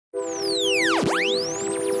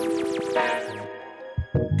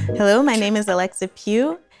Hello, my name is Alexa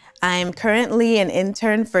Pugh. I'm currently an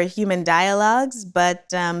intern for Human Dialogues, but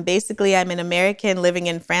basically I'm an American living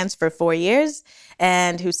in France for 4 years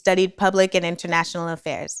and who studied public and international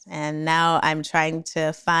affairs. And now I'm trying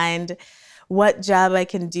to find what job I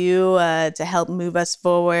can do to help move us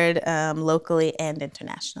forward locally and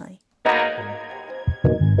internationally.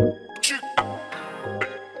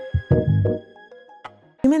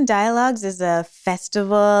 Human Dialogues is a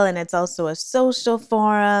festival, and it's also a social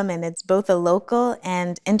forum, and it's both a local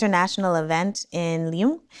and international event in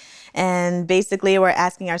Lyon. And basically, we're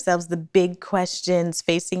asking ourselves the big questions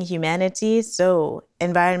facing humanity. So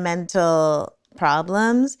environmental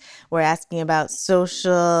problems, we're asking about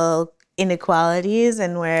social inequalities,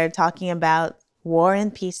 and we're talking about war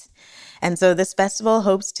and peace. And so this festival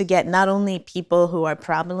hopes to get not only people who are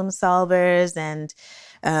problem solvers and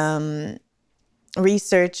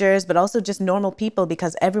researchers, but also just normal people,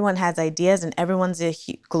 because everyone has ideas and everyone's a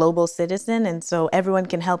global citizen, and so everyone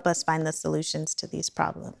can help us find the solutions to these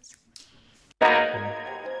problems.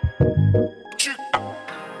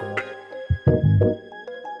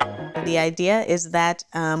 The idea is that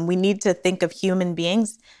we need to think of human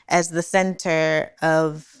beings as the center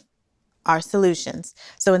of our solutions.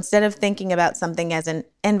 So instead of thinking about something as an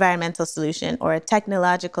environmental solution or a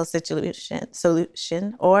technological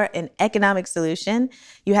solution or an economic solution,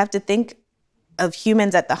 you have to think of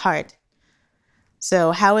humans at the heart.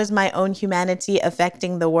 So how is my own humanity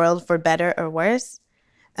affecting the world for better or worse?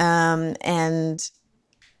 And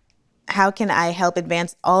how can I help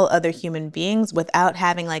advance all other human beings without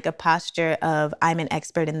having like a posture of I'm an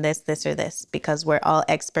expert in this, this, or this, because we're all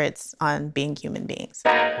experts on being human beings.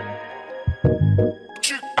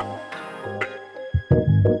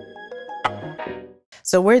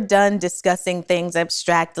 So we're done discussing things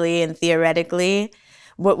abstractly and theoretically.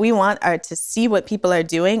 What we want are to see what people are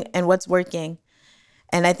doing and what's working.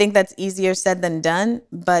 And I think that's easier said than done,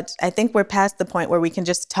 but I think we're past the point where we can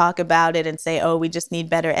just talk about it and say, oh, we just need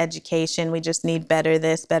better education, we just need better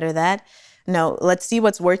this, better that. No, let's see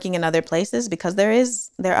what's working in other places, because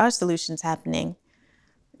there are solutions happening,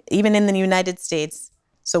 even in the United States.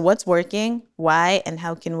 So what's working, why, and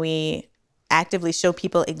how can we actively show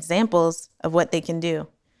people examples of what they can do?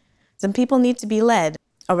 Some people need to be led.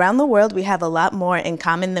 Around the world, we have a lot more in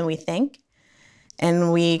common than we think.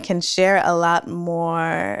 And we can share a lot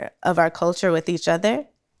more of our culture with each other.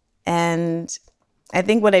 And I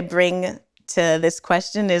think what I bring to this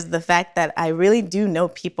question is the fact that I really do know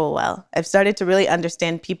people well. I've started to really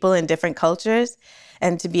understand people in different cultures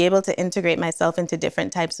and to be able to integrate myself into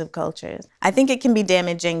different types of cultures. I think it can be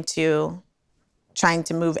damaging to trying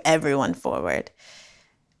to move everyone forward.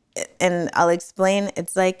 And I'll explain.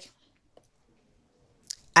 It's like,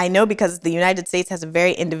 I know because the United States has a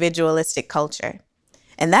very individualistic culture,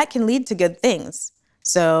 and that can lead to good things.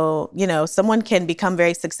 So, you know, someone can become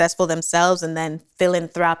very successful themselves and then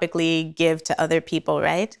philanthropically give to other people,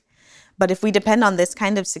 right? But if we depend on this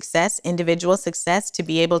kind of success, individual success, to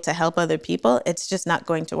be able to help other people, it's just not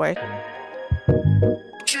going to work.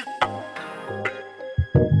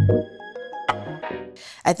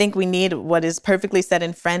 I think we need what is perfectly said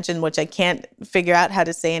in French and which I can't figure out how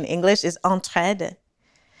to say in English is entraide.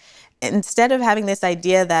 Instead of having this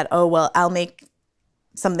idea that, oh, well, I'll make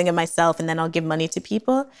something of myself and then I'll give money to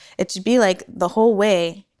people, it should be like the whole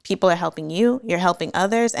way people are helping you, you're helping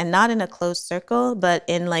others, and not in a closed circle, but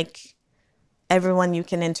in like everyone you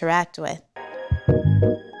can interact with.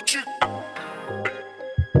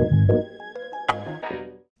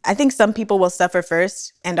 I think some people will suffer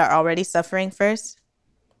first and are already suffering first.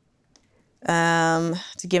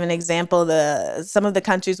 To give an example, some of the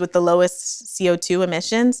countries with the lowest CO2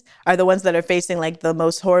 emissions are the ones that are facing like the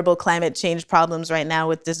most horrible climate change problems right now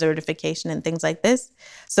with desertification and things like this.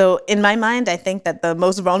 So in my mind, I think that the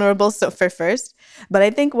most vulnerable suffer first. But I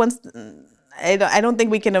think I don't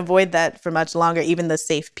think we can avoid that for much longer, even the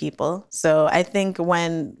safe people. So I think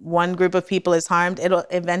when one group of people is harmed, it'll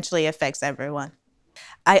eventually affects everyone.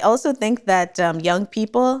 I also think that young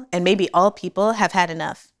people, and maybe all people, have had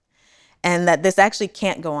enough. And that this actually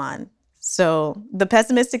can't go on. So the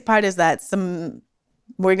pessimistic part is that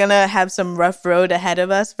we're gonna have some rough road ahead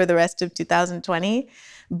of us for the rest of 2020.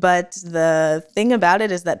 But the thing about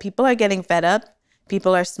it is that people are getting fed up.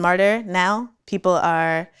 People are smarter now.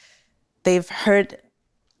 They've heard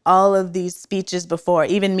all of these speeches before.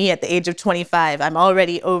 Even me at the age of 25, I'm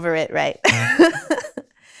already over it, right?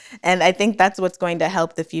 And I think that's what's going to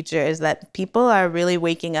help the future, is that people are really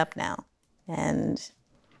waking up now. And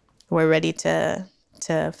we're ready to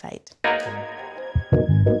fight.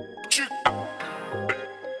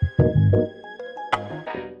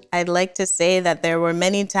 I'd like to say that there were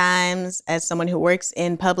many times, as someone who works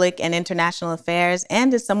in public and international affairs,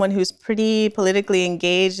 and as someone who's pretty politically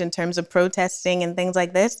engaged in terms of protesting and things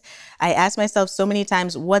like this, I asked myself so many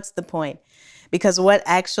times, what's the point? Because what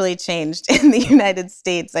actually changed in the United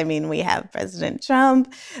States? I mean, we have President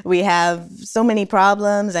Trump, we have so many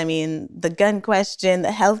problems. I mean, the gun question, the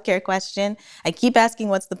healthcare question. I keep asking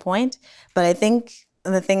what's the point, but I think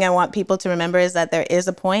the thing I want people to remember is that there is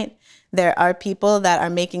a point. There are people that are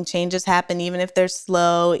making changes happen, even if they're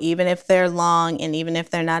slow, even if they're long, and even if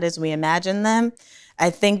they're not as we imagine them. I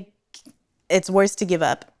think it's worse to give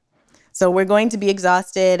up. So we're going to be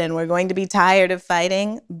exhausted and we're going to be tired of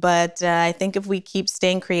fighting, but I think if we keep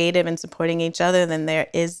staying creative and supporting each other, then there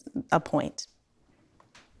is a point.